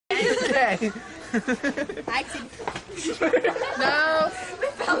Okay. No.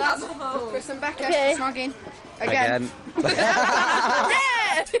 Chris and Becca. Okay. Snogging. Again.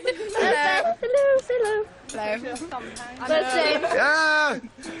 Yeah! Hello. That's James. Yeah.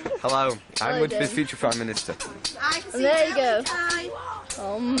 Hello. I'm going to be future Prime Minister. And there you go.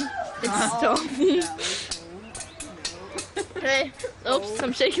 It's Tommy. Okay. Oops,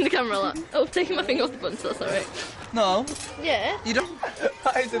 I'm shaking the camera a lot. Oh, taking my finger off the button, so that's alright. No. Yeah. You don't.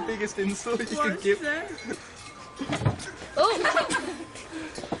 That is the biggest insult you could give. Oh.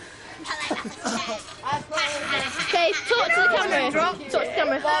 Okay, talk to the camera. Talk to the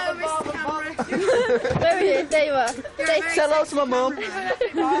camera. Where are you? There you are. Say hello to my mum. Lovely.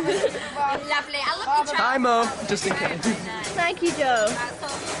 I love you. Hi, Mum. Just in case. thank you, Joe.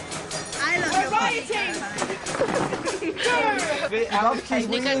 I love you.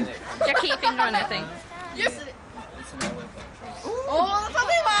 Just keep your finger on that thing. Oh, that's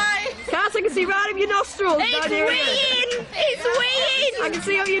probably why. Cass, I can see right up your nostrils. It's weeing! It's weeing! I can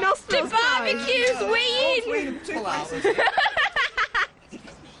see up your nostrils. The barbecue's weeing!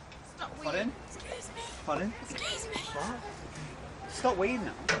 Pardon? Pardon? Excuse me. What? Stop weeing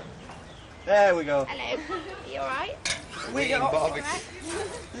now. There we go. Hello. You alright? Weeing barbecue.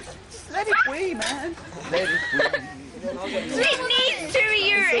 Let it wee, man. Let it wee. It needs to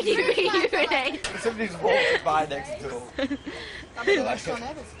urinate. Somebody's walking by next door.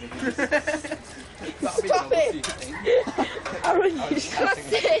 Stop it! Stop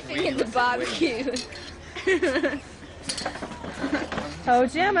sitting in the barbecue. Oh,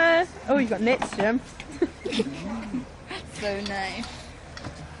 Gemma. Oh, you got nits, Gem. So nice.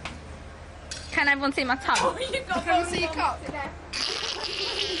 Can everyone see my tongue? Come see your cock.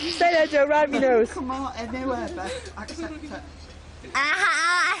 Stay there, Joe, right up your nose. Come on, anywhere, Beth. Accept it.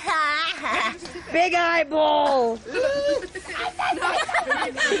 Big eyeball.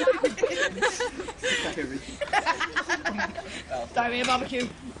 Diarrhea barbecue.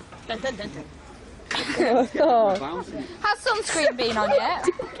 Oh. Has sunscreen been on yet?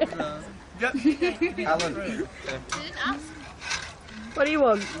 Alan. What do you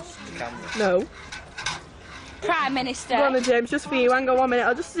want? No. Prime Minister. Go on then, James, just for you. Hang on 1 minute.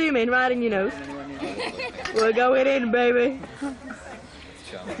 I'll just zoom in right in your nose. We're going in, baby.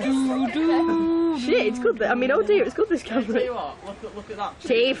 Shit, it's good. I mean, oh dear, it's good this camera. Tell you what, look at that.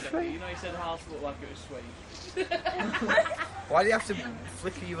 Teeth. You know, you said the house looked like it was sweet. Why do you have to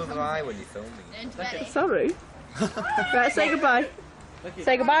flicker your other eye when you're filming? Sorry. Right, say goodbye.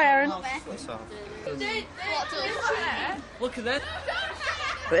 Say goodbye, Aaron. What's that? Look at that.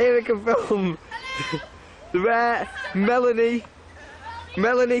 Here we can film the rare Melanie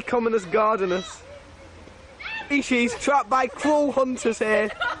Commoners Gardeners. She's trapped by cruel hunters here.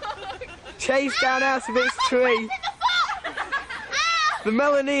 Chased down out of its tree. The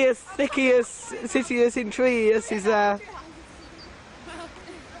Melanius Citius Intrius is I'm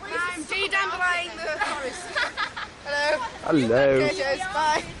G dandelion in the forest. Hello. Hello. Cheers,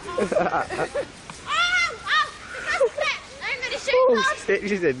 bye. I'm gonna shoot Oh,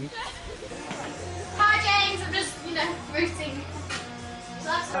 stitches in. Hi James, I'm just, rooting.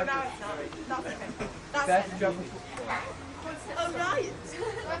 Oh, no, it's not. That's okay. That's okay. Oh, right.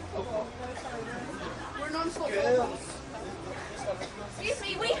 We're non-football. Excuse me,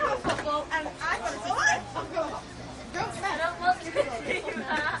 we have football and I've got a football. I don't want to do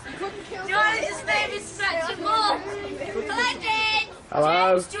that. Do you want to just make me scratch your more? Hello, James. Hello.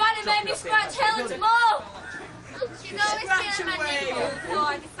 James, do you want to make me scratch Helen's more? She's always feeling my nipples, so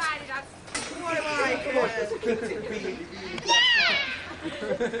I decided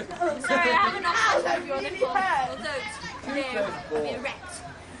Sorry, I haven't knocked over your nipple. Well, don't. No, I'll be erect.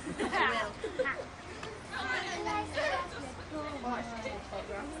 I will.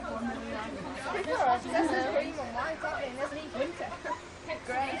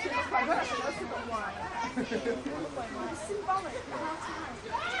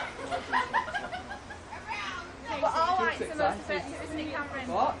 But all white's the most effective, isn't it, Cameron?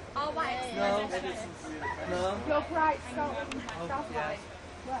 What? All white's No. No. Your bright Southlight.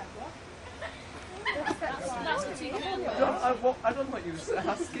 That's what you I don't know what you were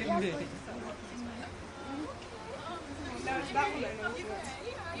asking me. No, it's that one.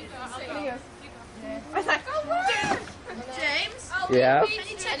 I was like, oh, James? Oh, Yeah. can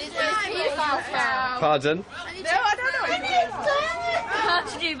you check his profile? Pardon? No, I don't know. How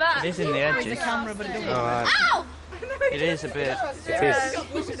to do that? It is in the edges. Camera, but it doesn't. Alright. Ow! It is a bit. It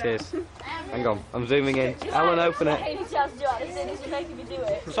is. It is. Hang on, I'm zooming in. Alan, open it.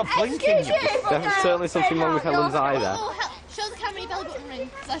 Stop blinking. You. There's certainly something wrong with Helen's eye there. Show the camera your belly button ring,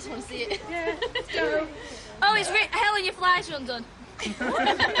 because I just want to see it. Oh, it's Helen, your flies are undone.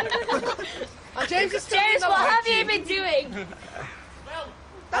 James, what have you been doing?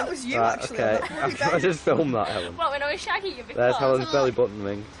 that was you Right, actually. okay. I just filmed that, Helen. What, when I was shagging you before? There's Helen's belly button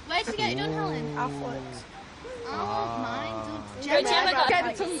ring. Where did you get it done, Helen? Affleck's. Oh, mine. Wait, Gemma got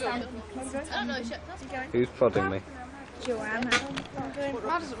Get the tongue done. I don't know. Who's prodding me? Joanna.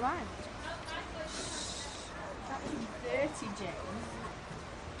 How does it rhyme? Dirty James.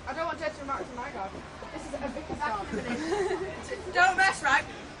 I don't want Jed to remark to my garden. This is a vicar's garden. Don't mess, right?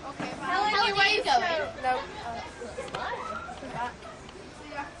 Okay, bye. Helen, where are you going? No.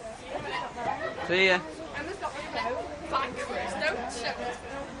 See ya. Emma's got my coat. Back, Chris. Don't shut it.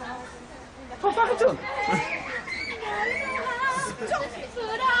 Pop back a tongue.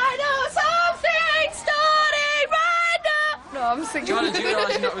 But I know something starting right now. No, I'm singing. Do you want to realise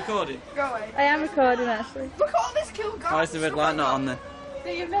you're not recording? Go away. I am recording actually. Look at all this cool garden. Why is the red light not on then?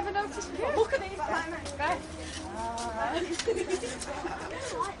 that you've never noticed before. Look at these planets, Beth.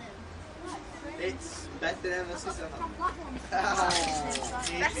 It's Beth and Emma scissor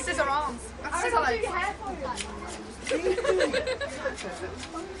That's scissor arms. That's scissor legs.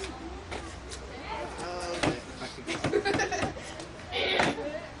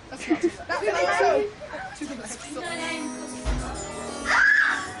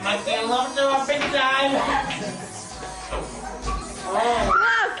 Maxine loves to have big time.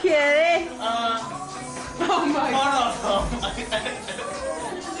 Oh, Kitty. Oh my god.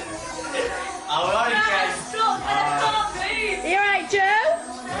 Alright, guys. You alright, Joe?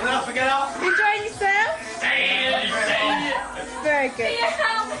 Enough, forget off. You enjoying yourself? Very good.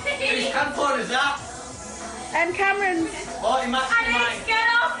 Whose handphone is that? And Cameron's. Oh, you must be mine. Get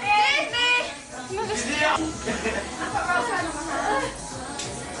off Disney!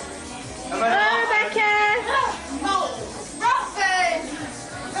 Oh, Becca.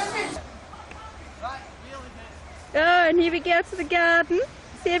 Oh, and here we go to the garden.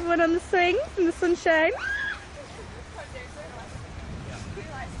 See everyone on the swings in the sunshine.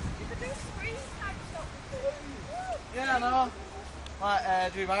 Yeah, I know.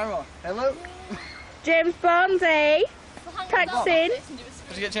 Like, Drew Barrow. Hello. James Bond, eh? Practicing.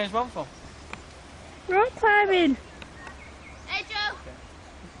 Did you get James Bond from? Rock climbing. Hey Joe!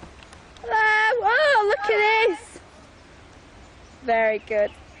 Hello. Oh, look at this. Very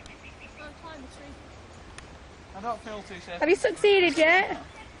good. I don't feel too safe. Have you succeeded yet?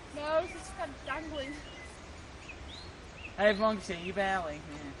 No, it's just kind of dangling. Hey, everyone can see you barely. Yeah.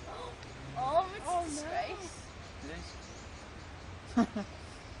 Oh, it's a disgrace. It is.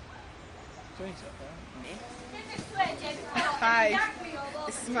 Doing so, Hi,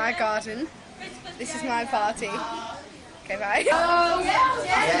 this is my garden. This is my party. Okay, bye.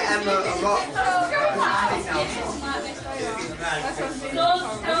 Yeah, Emma, I've got.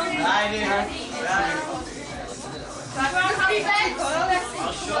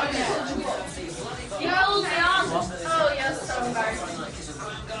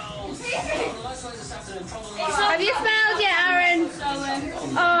 Have you smelled yet, Aaron?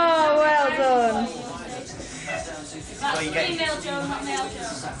 Oh, well done. Female Joe, not male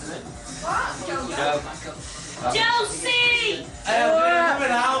Joe. Josie! Do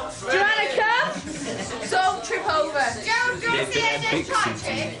you want to come? Don't trip over. Joe, Josie, I didn't touch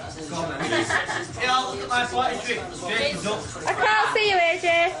it. Yeah, look at my party trick. Straight up. I can't see you,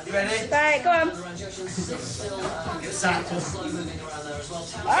 AJ. You ready? Right, go on. Get sat up.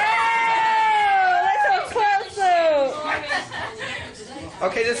 Oh, let's have a close up.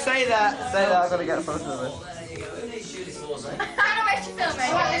 Okay, just say that. Say that. I've got to get a photo of it. I know where to film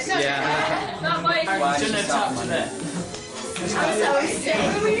it. Yeah. That way. Shouldn't have tapped to there.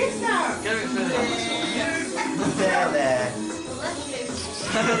 There.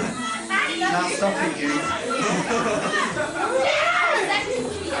 Now stop it, you.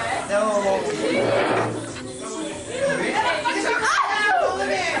 No.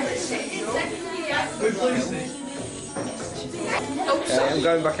 Okay, I'm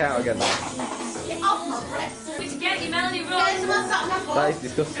going back out again now. Get your Melanie Rose. That is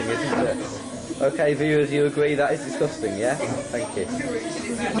disgusting, isn't it? Okay, viewers, you agree that is disgusting, yeah? Thank you.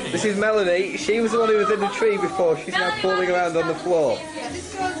 This is Melanie. She was the one who was in the tree before. She's now crawling around on the floor.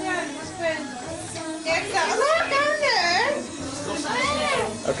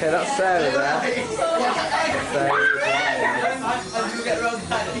 Okay, that's Sarah there.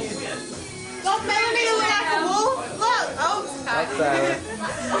 Look, Melanie looks like a wolf. Look. Oh, That's Sarah.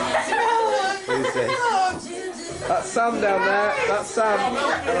 Who's this? That's Sam down there. That's Sam.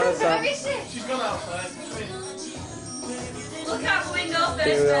 Hello, Sam. She's gone outside. Look out the window Who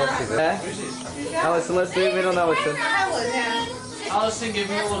first. else is there? Alison, let's zoom in on Alison. Alison, give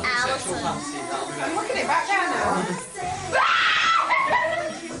me a look at sexual fantasy. That'll be better. look at it back down now.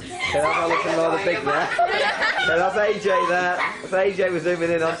 Okay, that's looking rather big there. Yeah, that's AJ there. That's AJ we're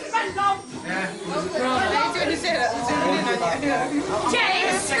zooming in on.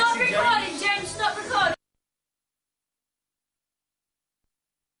 James, stop recording. James, stop recording.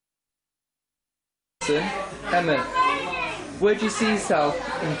 Emma, where do you see yourself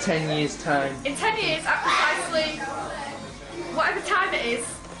in 10 years' time? In 10 years, at precisely whatever time it is,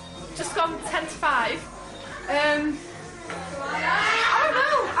 just gone 10 to 5. I don't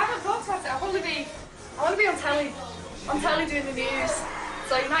know. I haven't thought about it. I want to be on telly doing the news.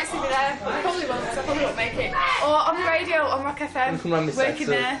 So you might see me there. I probably won't, because I probably won't make it. Or on the radio, on Rock FM, Come around this side, working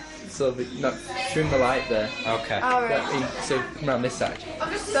there. so no, trim the light there. Okay. Alright. So come around this side. So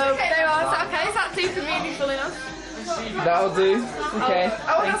there you are. Is that okay? Is that deep and meaningful enough? That'll do. Okay.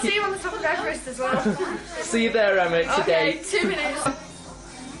 I'll Thank see you on the top of Everest as well. See you there, Emma, today. Okay, 2 minutes.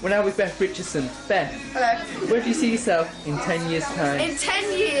 We're now with Beth Richardson. Beth, Hello. where do you see yourself in 10 years' time? In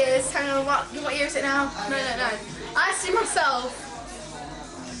 10 years, hang on, what year is it now? No. I see myself.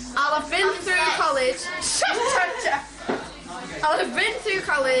 I'll have been through college. I'll have been through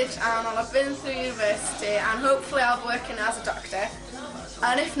college and I'll have been through university and hopefully I'll be working as a doctor.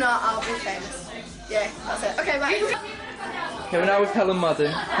 And if not, I'll be famous. Yeah, that's it. Okay, bye. Okay, we're now with Helen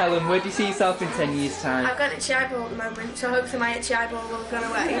Madden. Helen, where do you see yourself in 10 years' time? I've got an itchy eyeball at the moment, so hopefully my itchy eyeball will go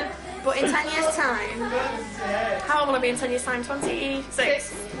away. But in 10 years' time, how old will I be in 10 years' time?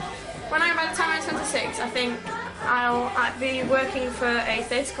 26. By the time I'm 26, I think I'll be working for a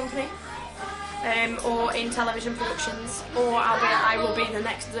theatre company, or in television productions, or I will be the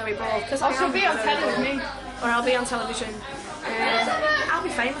next Zoe Ball. Because She'll be on telly with me. Or I'll be on television. I'll be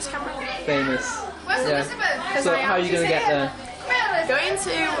famous, Cameron. Famous. Where's Yeah. Elizabeth? So how are you going to get there? Going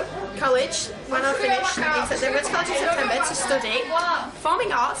to college when I finish in September, to college in September to study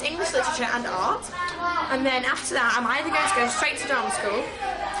performing arts, English literature and art, and then after that I'm either going to go straight to drama school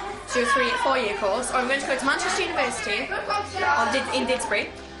to do a 4-year course, or I'm going to go to Manchester University in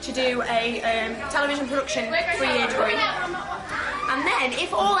Didsbury to do a television production 3-year degree, and then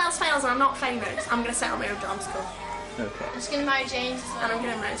if all else fails and I'm not famous, I'm going to set up my own drama school. Okay. I'm just going to marry James. And I'm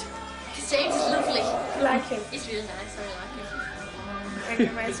going to marry him. Because James is lovely. Like him. He's really nice. I really like him. I'm going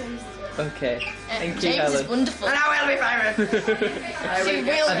to marry him. Okay. Thank you, James Helen. is wonderful. And I will be famous. She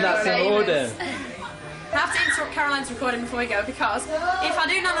will And be that's in famous. order. I have to interrupt Caroline's recording before we go, because if I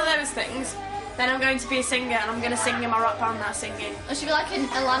do none of those things, then I'm going to be a singer and I'm going to sing in my rock band that I'm singing. I should be like an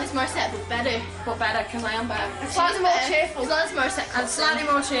Alanis Morissette, but better. But better, because I am better. Slightly more cheerful. Alanis Morissette. And slightly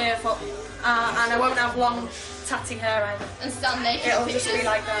more cheerful. And I won't have long tatty hair either. And stand naked. It'll just be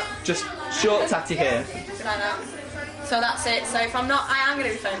like that. Just short tatty hair. Like that. So that's it. So if I'm not, I am going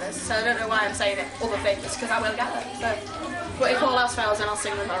to be famous. So I don't know why I'm saying it, other famous, because I will get there. So. But if all else fails, then I'll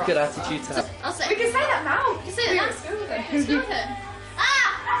sing with my rock. Good attitude to have. I'll say. We can say that now. You can say that. Let's go with her.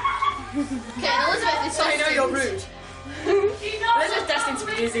 Ah! Okay, and Elizabeth is so I know you're rude. Elizabeth's destined to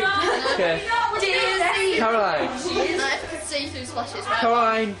be dizzy. Okay. Dizzy. Caroline. I can see through splashes, right?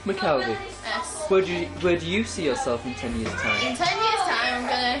 Caroline McKelvey. Yes. Where do you see yourself in 10 years' time? In 10 years' time,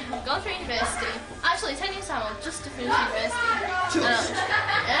 I'm going through university. Actually, 10 years' time, I'm just to finish university.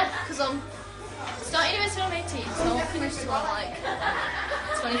 Yeah, because I'm starting university when I'm 18, so I won't finish till I'm like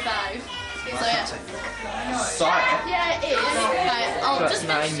 25. So yeah. Sorry. Yeah, it is. Right, I'll That's just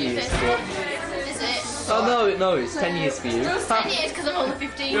 9 finish years. university. Is it? Oh no, it's 10 years for you. 10 years because I'm only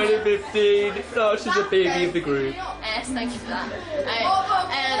 15. You're only 15. Oh, she's a baby of the group. Yes, thank you for that.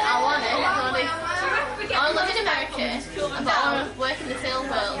 And I want to live in America, but I want to work in the film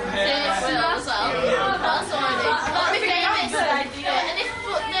world as well. That's what I want to do. I want to be famous. And if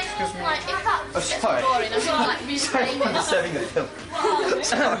that gets boring, I'm going to like be famous. Serving the film.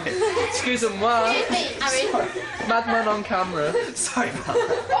 Sorry. Excuse-moi. Aaron. Madman on camera. Sorry about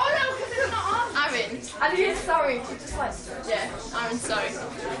that. Aaron. And you're sorry. You're just like. Yeah, Aaron, sorry.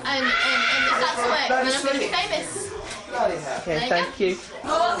 And if that's work, then I'm going to be famous. Okay, thank you.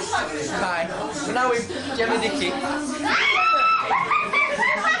 Bye. So now with Gemma Dickey. No,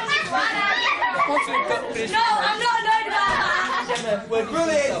 I'm not annoyed about that. Gemma, where do you see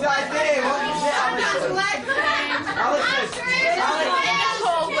Brilliant yourself? idea.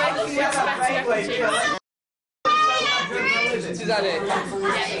 What is it? Is that it?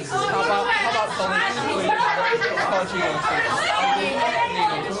 How about college? College you going to?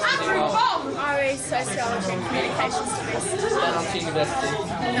 I read sociology and communication studies. Then on to university.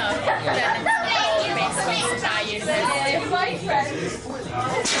 No, then being sponsored by university.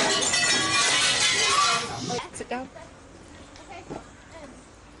 Sit down.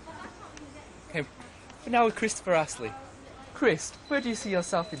 Okay, we're now with Christopher Astley. Chris, where do you see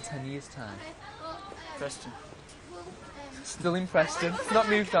yourself in 10 years' time? Preston. Still in Preston. Not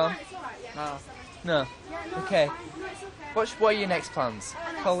moved on. No. No. Okay. What are your next plans?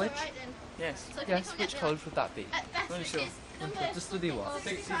 College? Yes. Yes. Which college would that be? Not sure. To study what?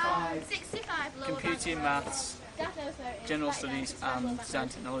 65 lower. Computing, maths, general studies and design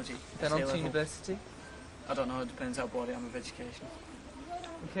technology. Then on to A-level. university? I don't know, it depends how bored I am of education.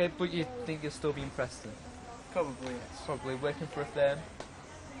 Okay, but you think you'll still be in Preston? Probably, yes. Probably working for a firm?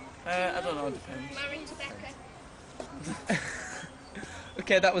 I don't know, it depends. Married to Becca.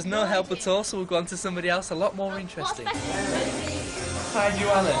 Okay, that was no help at all, so we'll go on to somebody else a lot more interesting. Hi,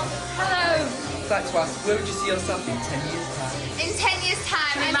 Joanna. Hello. I'd like to ask, where would you see yourself in 10 years' time? In 10 years'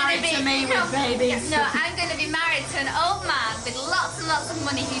 time, I'm married going to me with babies. No, I'm going to be married to an old man with lots and lots of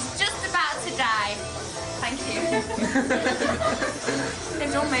money who's just about to die. Thank you.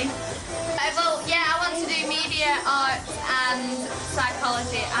 They've done me. Well, yeah, I want to do media, art and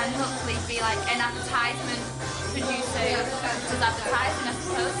psychology and hopefully be like an advertisement producer who does advertising, I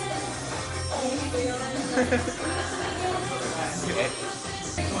suppose.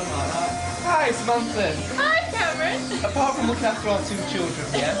 Hi, Samantha. Hi, Cameron. Apart from looking after our 2 children,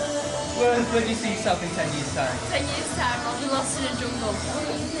 yeah? Where do you see yourself in 10 years' time? 10 years' time, I'll be lost in a jungle.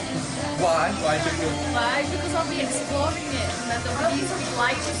 Why? Why jungle? Why? Because I'll be exploring it, and then there'll be these big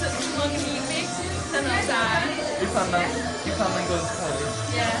lights that will keep me, and I'll die. You plan on going to college?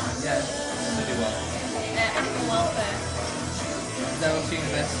 Yeah. Yeah. Study what? Animal welfare. Then on to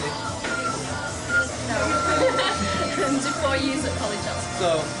university. No. And do 4 years at college, that's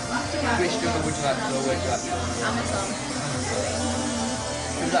So, which jungle would you like to go? Where would you like to go? Amazon.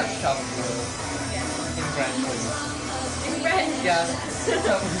 Would you like to travel the world? Yeah. In French, please. In French. Yeah.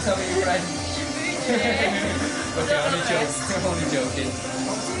 Tell me in French. Okay, only joking. Only joking.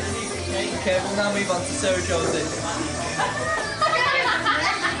 Okay, we'll now move on to Sarah Joseph.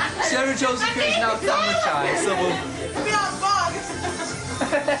 Sarah Joseph is now camera shy, so we'll...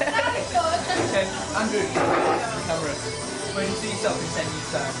 Okay, Andrew, camera. Where do you see yourself in 10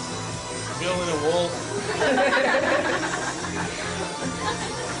 years' time? Building a wall.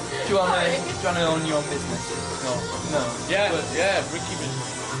 Do you want to own your own business? No. No. Yeah, But- yeah, Ricky business.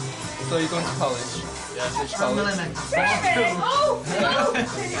 So you're going to college? Yeah. Which college?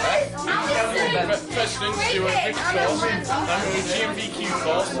 President to do a Rick course. I'm doing a GMVQ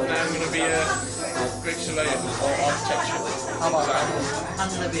course, and then I'm going to be a brick surveyor or architecture. How about that? No,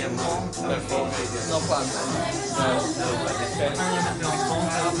 for me. No plans? No. Okay.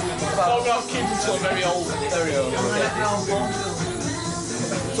 I've got kids until very old. Very old.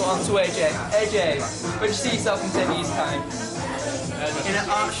 So on to AJ. AJ, where do you see yourself in 10 years' time? In an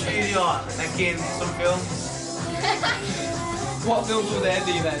art studio, making some films. What films will there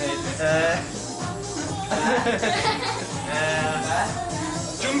be then, AJ?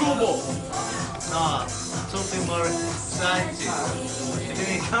 Jungle Book. No, something more exciting. You're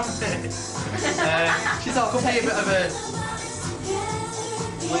doing camping. She's all Could be a bit of a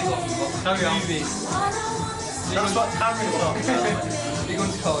Carry on. Movies. That's what Cameron talks about. You're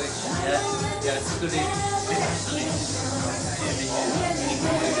going to college? Yeah. Yeah, study.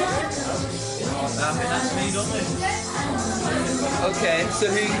 I think that's me, don't we? Okay, so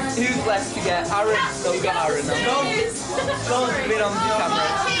who's left to get? Aaron. No, we've got Aaron now. John, been on camera.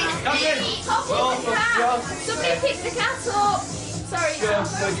 Somebody pick the cat up. Sorry. John,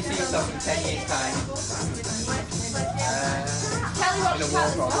 where do you see yourself in 10 years' time? Tell you what In a the war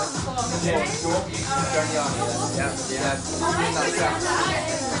cat problem. Yeah. Join the army then? Yeah. Yeah. Doing that craft.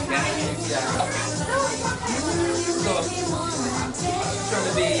 Yeah. So, trying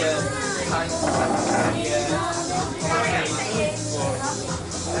to be kind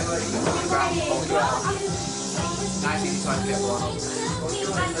nice easy time to get one.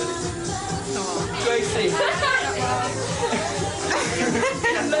 Tracy.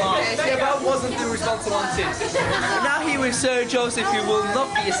 Yeah, that wasn't the response I wanted. Now here with Sarah Joseph, who will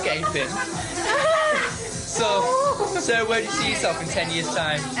not be escaping. So, Sarah, where do you see yourself in 10 years'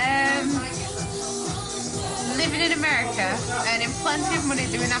 time? Living in America, earning plenty of money,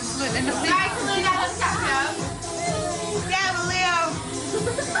 doing absolutely nothing. Yeah, Leo.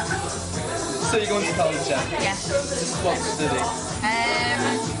 So you're going to college then? Yes. Just what to study?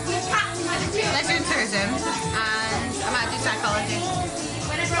 Leisure and tourism, and I might do psychology.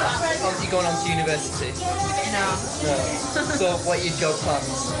 Are you going on to university? No, No. So what are your job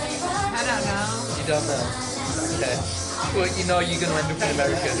plans? I don't know. You don't know? Okay. Well, you know you're going to end up in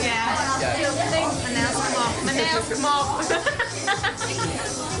America. Yeah. My nails come off. My nails come off.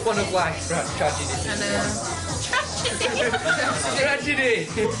 One of life's tragedies. I know. Tragedy!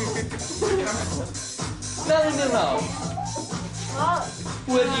 No.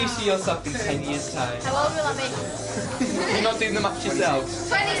 Where do you see yourself in 10 years' time? How old will I be? You're not doing the math yourself.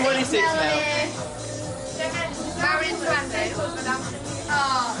 26 now. Married to Andy.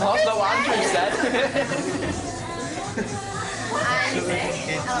 Oh, that's not what Andrew said.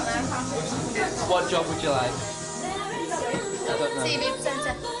 What job would you like? I don't know. TV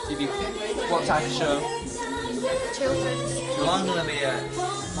presenter. TV. What type of show? Children's. How long will I be here?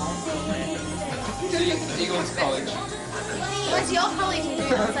 So you going to college? Where's your college? You do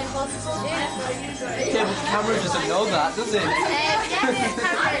the same course as you. Yeah, but the camera doesn't know that, does it? I'm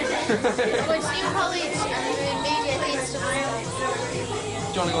going to new college and I'm doing media history.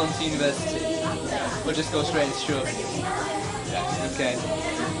 Do you want to go on to university? Or just go straight into show? Okay.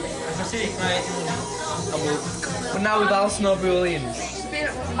 Proceed, mate. We're now with Alison O'Brien.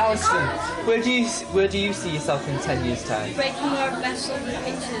 Alison, where do you see yourself in 10 years' time? Breaking more vessel with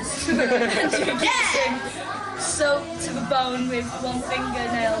pictures and doing kissing, soaked to the bone with one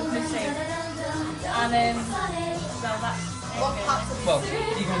fingernail missing. And well, that's it. Well,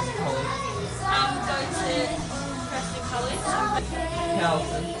 you going to college? I'm going to Preston College. Yeah,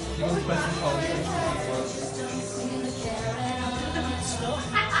 Alison, you going to Preston College?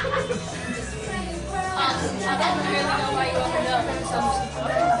 I don't really know why you want to know because I'm just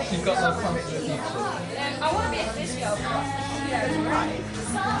important. You've got no plans for the future. I want to be a physio, but yeah, it's alright.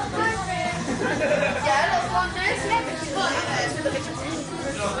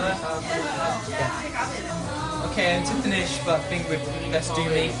 Okay, and to finish, but I think we'd best do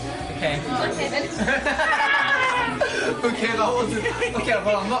me. Okay. Okay then. Okay, that wasn't. Okay,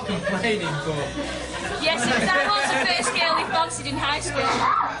 well, I'm not complaining, but. Yes, it was I was the first girl who boxed in high school.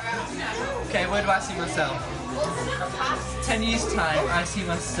 Okay, where do I see myself? 10 years' time, I see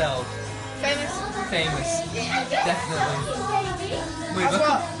myself. Famous. Definitely. With a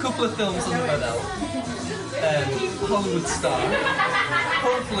couple of films under my belt. Hollywood star.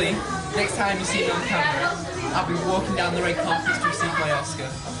 Hopefully, next time you see me on camera, I'll be walking down the red carpet to receive my Oscar.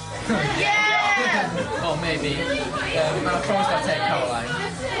 Yeah! Or maybe. And I promise I'll take Caroline.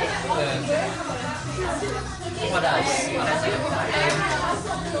 What else?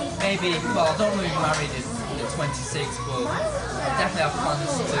 Maybe, well, I don't know if I'm married at 26, but I definitely have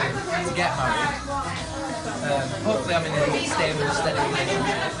plans to get married. Hopefully I'm in a stable, steady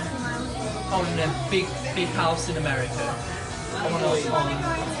relationship. I want a big house in America. I want to own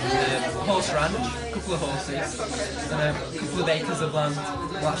a horse ranch, a couple of horses, and a couple of acres of land.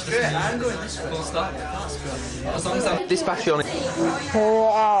 That's just me. Full stop. As long as I'm dispatch on it.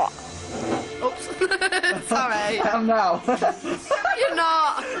 Oops. Sorry. I am now. You're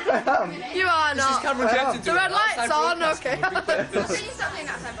not. You are not. The red light's on, okay.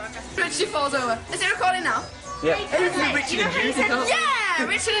 Richie falls over. Is it recording now? Yeah. Richard and Judy. Yeah,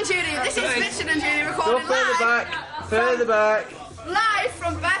 Richard and Judy. This is Richard and Judy Go recording further live. back. Further back. Live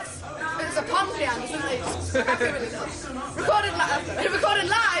from Beth's. It's a pond behind, isn't it? Recorded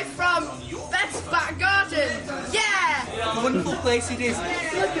live from Beth's back garden. Yeah. Wonderful place it is. Look at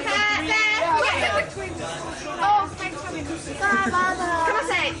the queen. Oh, thanks for me. Can I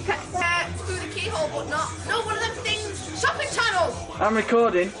say, through the keyhole, but not one of them things. Shopping channel. I'm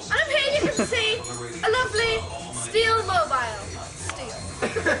recording. And up here you can see a lovely steel mobile.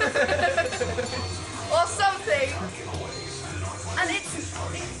 Or something. And it's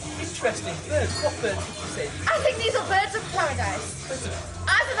Interesting birds. What birds did you say? I think these are birds of paradise.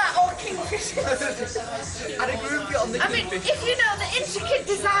 Either that or kingfishers. And a group on the I mean, if you know the intricate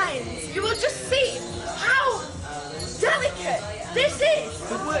designs, you will just see how delicate this is.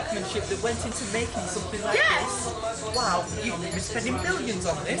 The workmanship that went into making something like Yes. this. Wow, you've been spending millions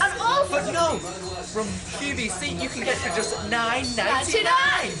on this. And also, But no, from QVC you can get for just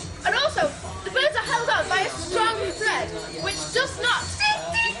 $9.99. And also, the birds are held on by a strong thread, which does not affect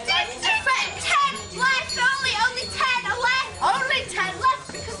 10 left. Only 10 are left. Only 10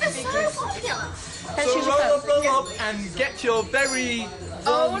 left because they're so popular. So roll up and get your very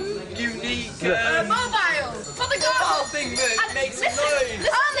own unique Mobile for the girl thing that And makes listen, noise.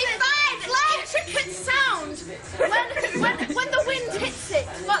 Only 5 intricate sound when the wind hits it.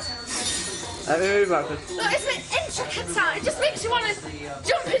 What? Let me move backwards. No, it's an intricate sound. It just makes you want to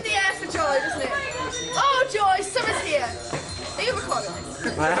jump in the air for joy, doesn't it? Oh, joy, summer's here. Are you recording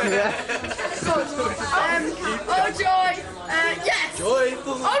this? I am, yeah. Good. Oh, joy. Yes.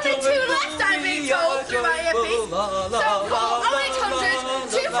 Joyful, Only 2 left, I'm being told through my earpiece. So call 0800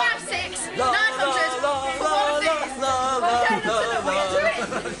 256 900 for one of these. Okay, that's enough. We'll do it.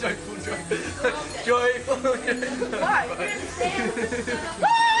 Joyful. Why?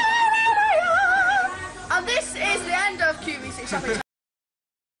 And this is the end of QVC Shopping